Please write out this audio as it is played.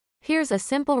Here's a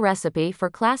simple recipe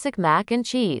for classic mac and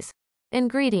cheese.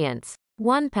 Ingredients: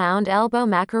 1 pound elbow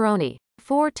macaroni,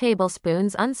 4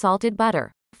 tablespoons unsalted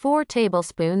butter, 4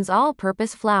 tablespoons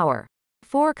all-purpose flour,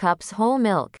 4 cups whole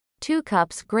milk, 2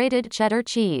 cups grated cheddar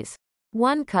cheese,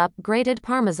 1 cup grated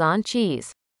Parmesan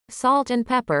cheese, salt and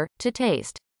pepper to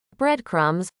taste.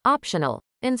 Breadcrumbs, optional.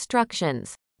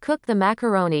 Instructions: cook the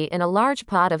macaroni in a large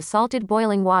pot of salted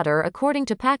boiling water according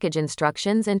to package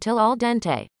instructions until al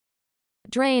dente.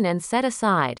 Drain and set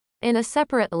aside. In a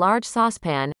separate large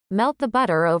saucepan, melt the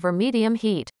butter over medium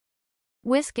heat.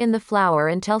 Whisk in the flour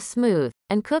until smooth,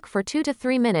 and cook for 2 to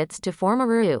 3 minutes to form a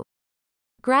roux.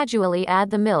 Gradually add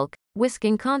the milk,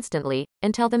 whisking constantly,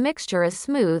 until the mixture is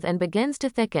smooth and begins to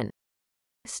thicken.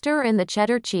 Stir in the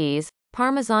cheddar cheese,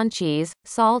 Parmesan cheese,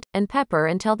 salt, and pepper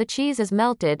until the cheese is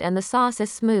melted and the sauce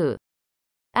is smooth.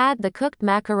 Add the cooked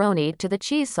macaroni to the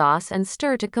cheese sauce and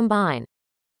stir to combine.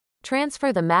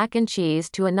 Transfer the mac and cheese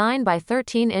to a 9 by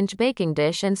 13-inch baking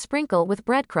dish and sprinkle with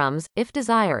breadcrumbs, if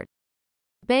desired.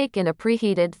 Bake in a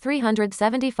preheated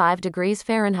 375 degrees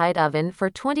Fahrenheit oven for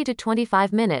 20 to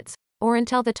 25 minutes, or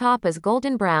until the top is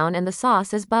golden brown and the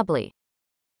sauce is bubbly.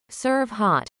 Serve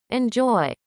hot. Enjoy!